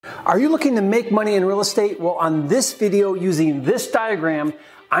Are you looking to make money in real estate? Well, on this video using this diagram,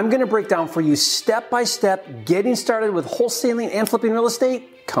 I'm going to break down for you step by step getting started with wholesaling and flipping real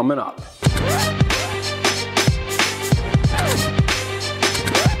estate coming up.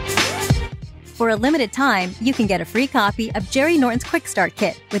 For a limited time, you can get a free copy of Jerry Norton's Quick Start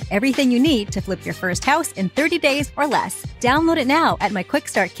Kit with everything you need to flip your first house in 30 days or less. Download it now at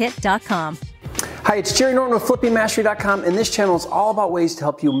myquickstartkit.com. Hi, it's Jerry Norton with FlippingMastery.com, and this channel is all about ways to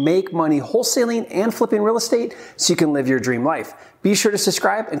help you make money wholesaling and flipping real estate so you can live your dream life. Be sure to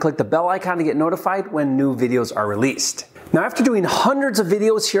subscribe and click the bell icon to get notified when new videos are released. Now, after doing hundreds of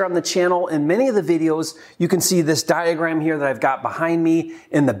videos here on the channel, in many of the videos, you can see this diagram here that I've got behind me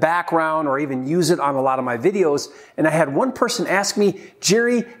in the background, or even use it on a lot of my videos. And I had one person ask me,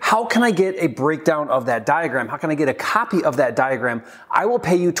 Jerry, how can I get a breakdown of that diagram? How can I get a copy of that diagram? I will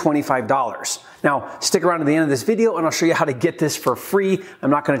pay you $25. Now, stick around to the end of this video and I'll show you how to get this for free.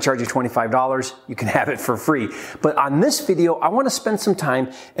 I'm not going to charge you $25. You can have it for free. But on this video, I want to spend some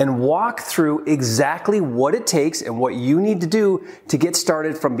time and walk through exactly what it takes and what you need to do to get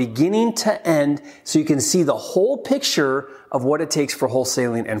started from beginning to end so you can see the whole picture of what it takes for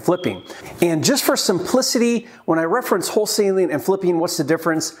wholesaling and flipping. And just for simplicity, when I reference wholesaling and flipping, what's the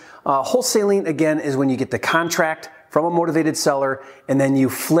difference? Wholesaling, again, is when you get the contract from a motivated seller, and then you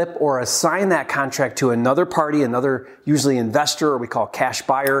flip or assign that contract to another party, another usually investor, or we call cash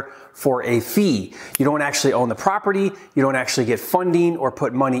buyer, for a fee. You don't actually own the property, you don't actually get funding or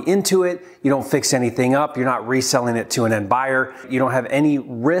put money into it, you don't fix anything up, you're not reselling it to an end buyer, you don't have any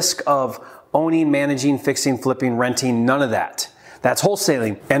risk of owning, managing, fixing, flipping, renting, none of that. That's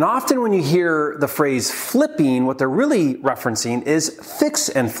wholesaling. And often when you hear the phrase flipping, what they're really referencing is fix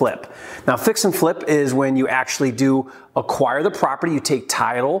and flip. Now, fix and flip is when you actually do acquire the property, you take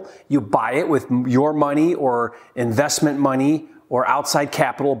title, you buy it with your money or investment money or outside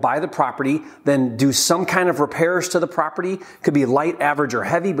capital, buy the property, then do some kind of repairs to the property. Could be light, average, or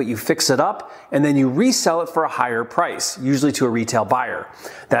heavy, but you fix it up, and then you resell it for a higher price, usually to a retail buyer.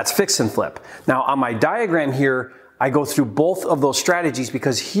 That's fix and flip. Now, on my diagram here, I go through both of those strategies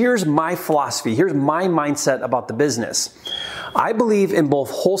because here's my philosophy, here's my mindset about the business. I believe in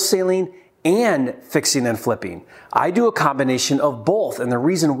both wholesaling and fixing and flipping. I do a combination of both, and the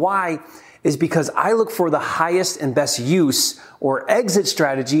reason why is because I look for the highest and best use or exit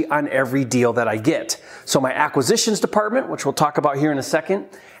strategy on every deal that I get. So my acquisitions department, which we'll talk about here in a second,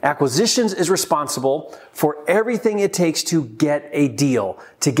 acquisitions is responsible for everything it takes to get a deal,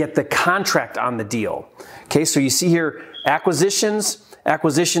 to get the contract on the deal. Okay, so you see here, acquisitions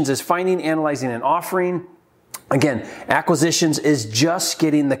is finding, analyzing, and offering. Again, acquisitions is just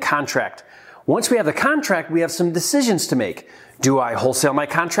getting the contract. Once we have the contract, we have some decisions to make. Do I wholesale my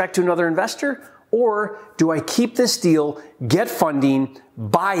contract to another investor? Or do I keep this deal, get funding,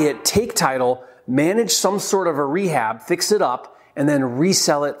 buy it, take title, manage some sort of a rehab, fix it up, and then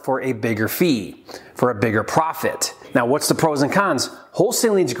resell it for a bigger fee, for a bigger profit? Now, what's the pros and cons?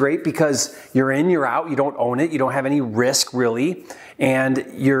 Wholesaling is great because you're in, you're out, you don't own it, you don't have any risk really, and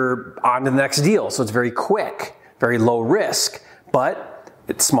you're on to the next deal. So it's very quick, very low risk, but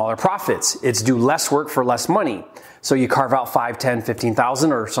it's smaller profits. It's do less work for less money. So you carve out 5, 10,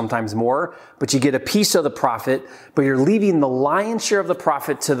 15,000 or sometimes more, but you get a piece of the profit, but you're leaving the lion's share of the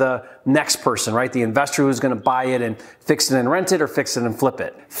profit to the next person, right? The investor who's going to buy it and fix it and rent it or fix it and flip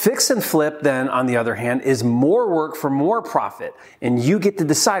it. Fix and flip then, on the other hand, is more work for more profit. And you get to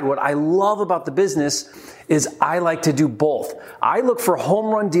decide. What I love about the business is I like to do both. I look for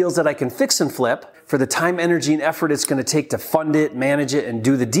home run deals that I can fix and flip for the time, energy, and effort it's going to take to fund it, manage it, and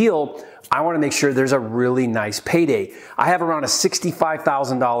do the deal. I want to make sure there's a really nice payday. I have around a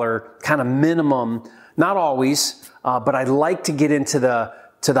 $65,000 kind of minimum, not always, but I like to get into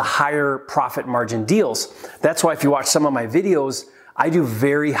the higher profit margin deals. That's why if you watch some of my videos, I do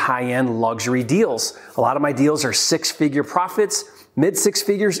very high-end luxury deals. A lot of my deals are six-figure profits, mid-six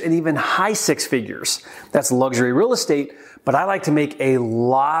figures, and even high six figures. That's luxury real estate, but I like to make a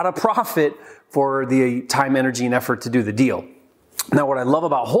lot of profit for the time, energy, and effort to do the deal. Now, what I love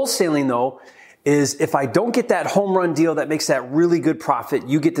about wholesaling, though, is if I don't get that home run deal that makes that really good profit,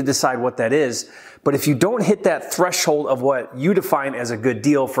 you get to decide what that is. But if you don't hit that threshold of what you define as a good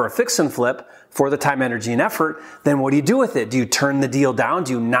deal for a fix and flip for the time, energy, and effort, then what do you do with it? Do you turn the deal down?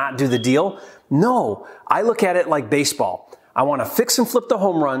 Do you not do the deal? No. I look at it like baseball. I want to fix and flip the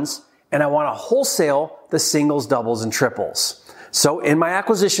home runs, and I want to wholesale the singles, doubles, and triples. So in my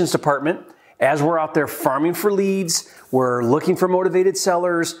acquisitions department, as we're out there farming for leads, we're looking for motivated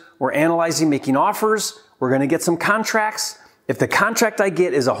sellers, we're analyzing, making offers, we're going to get some contracts. If the contract I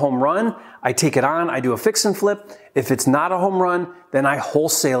get is a home run, I take it on, I do a fix and flip. If it's not a home run, then I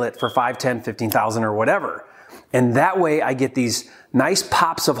wholesale it for $5,000, $10,000, $15,000 or whatever. And that way I get these nice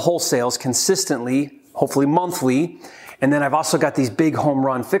pops of wholesales consistently, hopefully monthly. And then I've also got these big home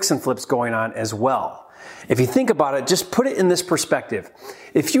run fix and flips going on as well. If you think about it, just put it in this perspective.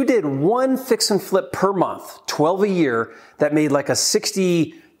 If you did one fix and flip per month, 12 a year, that made like a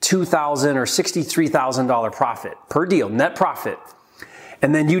 $62,000 or $63,000 profit per deal, net profit.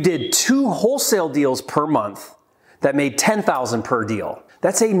 And then you did 2 wholesale deals per month that made $10,000 per deal.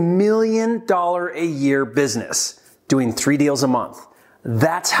 That's $1 million a year business doing 3 deals a month.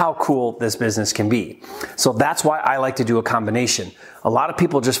 That's how cool this business can be. So that's why I like to do a combination. A lot of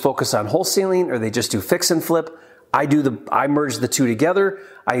people just focus on wholesaling or they just do fix and flip. I merge the two together.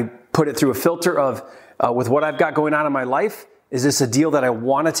 I put it through a filter of, with what I've got going on in my life, is this a deal that I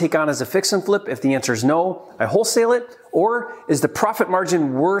want to take on as a fix and flip? If the answer is no, I wholesale it. Or is the profit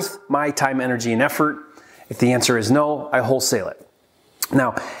margin worth my time, energy, and effort? If the answer is no, I wholesale it.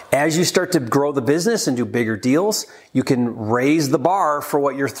 Now, as you start to grow the business and do bigger deals, you can raise the bar for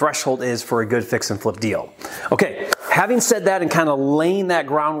what your threshold is for a good fix and flip deal. Okay, having said that and kind of laying that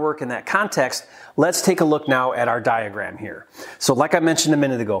groundwork in that context, let's take a look now at our diagram here. So like I mentioned a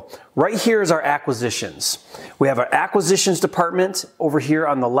minute ago, right here is our acquisitions. We have our acquisitions department over here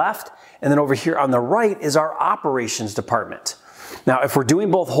on the left, and then over here on the right is our operations department. Now, if we're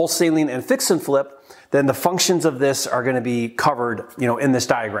doing both wholesaling and fix and flip, then the functions of this are going to be covered, in this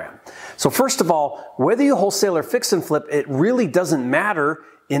diagram. So first of all, whether you wholesale or fix and flip, it really doesn't matter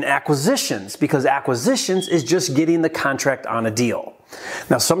in acquisitions because acquisitions is just getting the contract on a deal.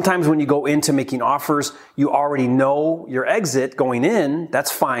 Now, sometimes when you go into making offers, you already know your exit going in,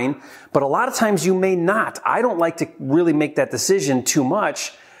 that's fine. But a lot of times you may not. I don't like to really make that decision too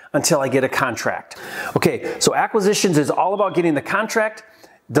much until I get a contract. Okay, so acquisitions is all about getting the contract.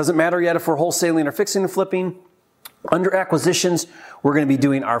 Doesn't matter yet if we're wholesaling or fixing and flipping. Under acquisitions, we're going to be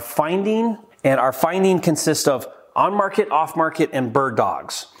doing our finding, and our finding consists of on-market, off-market, and bird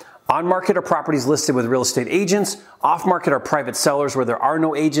dogs. On-market are properties listed with real estate agents. Off-market are private sellers where there are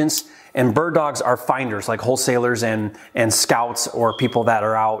no agents. And bird dogs are finders like wholesalers and scouts or people that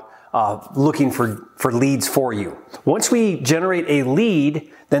are out looking for leads for you. Once we generate a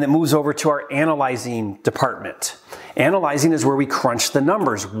lead, then it moves over to our analyzing department. Analyzing is where we crunch the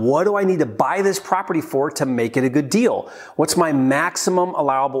numbers. What do I need to buy this property for to make it a good deal? What's my maximum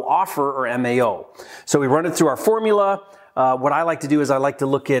allowable offer or MAO? So we run it through our formula. What I like to do is I like to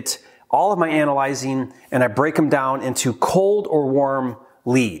look at all of my analyzing and I break them down into cold or warm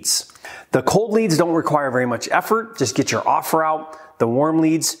leads. The cold leads don't require very much effort. Just get your offer out. The warm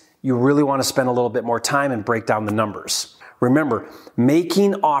leads, you really want to spend a little bit more time and break down the numbers. Remember,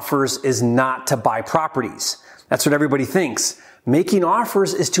 making offers is not to buy properties. That's what everybody thinks. Making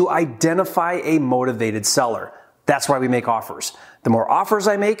offers is to identify a motivated seller. That's why we make offers. The more offers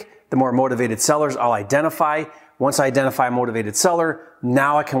I make, the more motivated sellers I'll identify. Once I identify a motivated seller,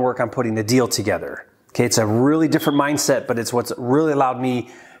 now I can work on putting the deal together. Okay, it's a really different mindset, but it's what's really allowed me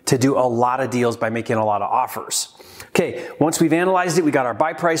to do a lot of deals by making a lot of offers. Okay, once we've analyzed it, we got our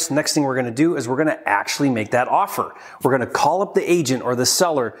buy price. Next thing we're going to do is we're going to actually make that offer. We're going to call up the agent or the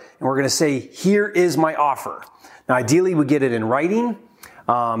seller, and we're going to say, here is my offer. Now, ideally, we get it in writing,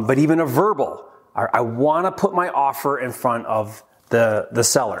 but even a verbal. I want to put my offer in front of the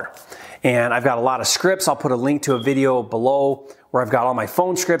seller. And I've got a lot of scripts. I'll put a link to a video below where I've got all my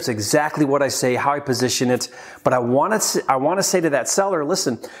phone scripts, exactly what I say, how I position it. But I want to say to that seller,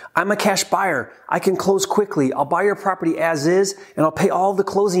 listen, I'm a cash buyer. I can close quickly. I'll buy your property as is, and I'll pay all the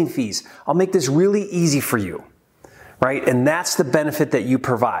closing fees. I'll make this really easy for you, right? And that's the benefit that you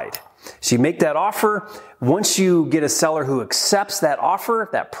provide. So you make that offer. Once you get a seller who accepts that offer,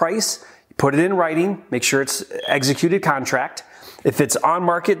 that price, you put it in writing, make sure it's executed contract. If it's on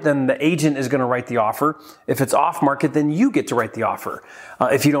market, then the agent is going to write the offer. If it's off market, then you get to write the offer.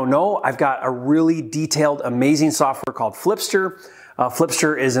 If you don't know, I've got a really detailed, amazing software called Flipster.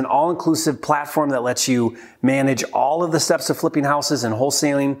 Flipster is an all-inclusive platform that lets you manage all of the steps of flipping houses and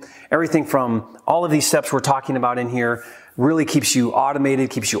wholesaling. Everything from all of these steps we're talking about in here really keeps you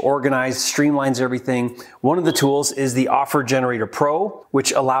automated, keeps you organized, streamlines everything. One of the tools is the Offer Generator Pro,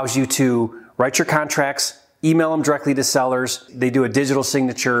 which allows you to write your contracts, email them directly to sellers. They do a digital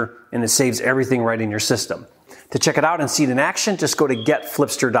signature, and it saves everything right in your system. To check it out and see it in action, just go to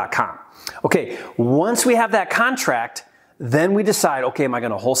getflipster.com. Okay, once we have that contract, then we decide, okay, am I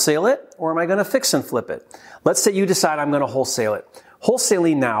going to wholesale it or am I going to fix and flip it? Let's say you decide I'm going to wholesale it.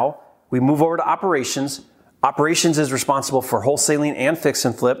 Wholesaling now, we move over to operations. Operations is responsible for wholesaling and fix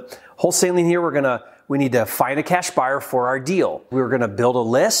and flip. Wholesaling here, we're going to we need to find a cash buyer for our deal. We're going to build a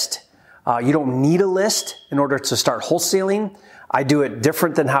list. You don't need a list in order to start wholesaling. I do it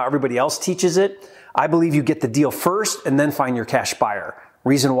different than how everybody else teaches it. I believe you get the deal first and then find your cash buyer.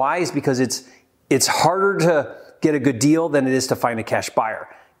 Reason why is because it's harder to get a good deal than it is to find a cash buyer.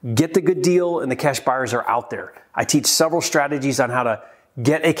 Get the good deal and the cash buyers are out there. I teach several strategies on how to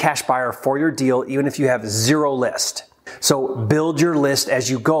get a cash buyer for your deal, even if you have zero list. So build your list as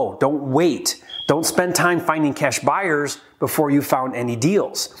you go. Don't wait. Don't spend time finding cash buyers before you found any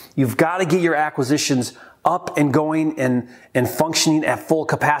deals. You've got to get your acquisitions up and going and functioning at full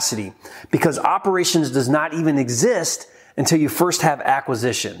capacity, because operations does not even exist until you first have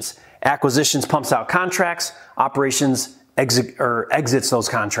acquisitions. Acquisitions pumps out contracts, operations exits those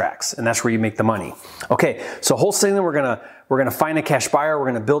contracts, and that's where you make the money. Okay, so wholesaling, we're gonna find a cash buyer. We're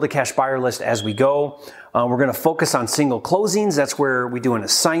gonna build a cash buyer list as we go. We're gonna focus on single closings. That's where we do an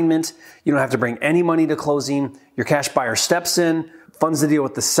assignment. You don't have to bring any money to closing. Your cash buyer steps in, funds the deal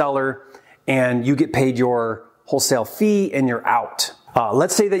with the seller, and you get paid your wholesale fee and you're out.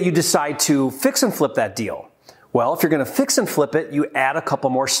 Let's say that you decide to fix and flip that deal. Well, if you're going to fix and flip it, you add a couple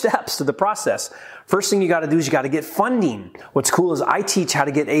more steps to the process. First thing you got to do is you got to get funding. What's cool is I teach how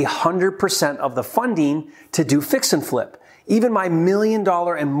to get 100% of the funding to do fix and flip. Even my $1 million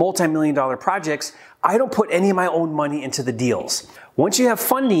and multi-million-dollar projects, I don't put any of my own money into the deals. Once you have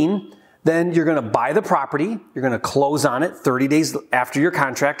funding, then you're going to buy the property. You're going to close on it 30 days after your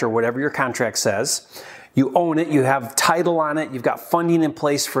contract or whatever your contract says. You own it. You have title on it. You've got funding in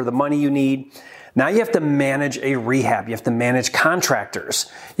place for the money you need. Now you have to manage a rehab. You have to manage contractors.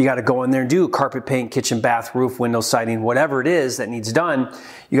 You got to go in there and do carpet paint, kitchen, bath, roof, window siding, whatever it is that needs done.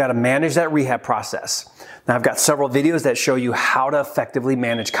 You got to manage that rehab process. Now I've got several videos that show you how to effectively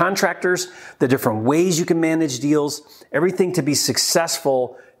manage contractors, the different ways you can manage deals, everything to be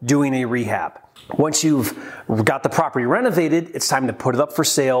successful doing a rehab. Once you've got the property renovated, it's time to put it up for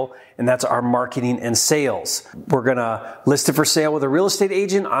sale, and that's our marketing and sales. We're going to list it for sale with a real estate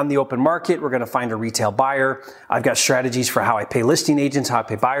agent on the open market. We're going to find a retail buyer. I've got strategies for how I pay listing agents, how I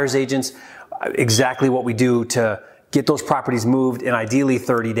pay buyer's agents, exactly what we do to get those properties moved in ideally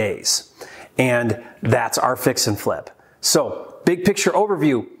 30 days. And that's our fix and flip. So, big picture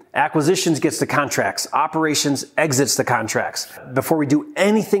overview. Acquisitions gets the contracts. Operations exits the contracts. Before we do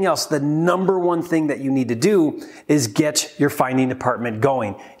anything else, the number one thing that you need to do is get your finding department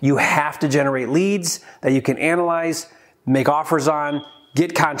going. You have to generate leads that you can analyze, make offers on,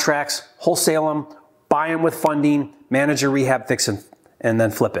 get contracts, wholesale them, buy them with funding, manage your rehab, fix and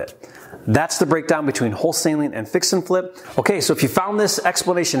then flip it. That's the breakdown between wholesaling and fix and flip. Okay, so if you found this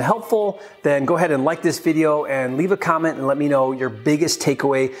explanation helpful, then go ahead and like this video and leave a comment and let me know your biggest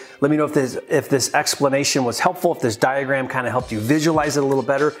takeaway. Let me know if this explanation was helpful, if this diagram kind of helped you visualize it a little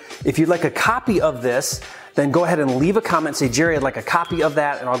better. If you'd like a copy of this, then go ahead and leave a comment. Say, Jerry, I'd like a copy of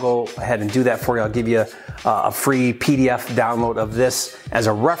that, and I'll go ahead and do that for you. I'll give you a free PDF download of this as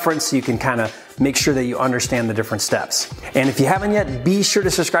a reference so you can kind of make sure that you understand the different steps. And if you haven't yet, be sure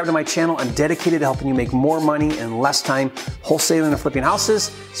to subscribe to my channel. I'm dedicated to helping you make more money in less time wholesaling and flipping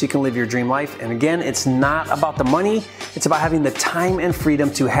houses so you can live your dream life. And again, it's not about the money. It's about having the time and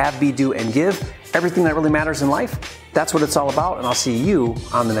freedom to have, be, do, and give. Everything that really matters in life. That's what it's all about. And I'll see you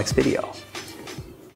on the next video.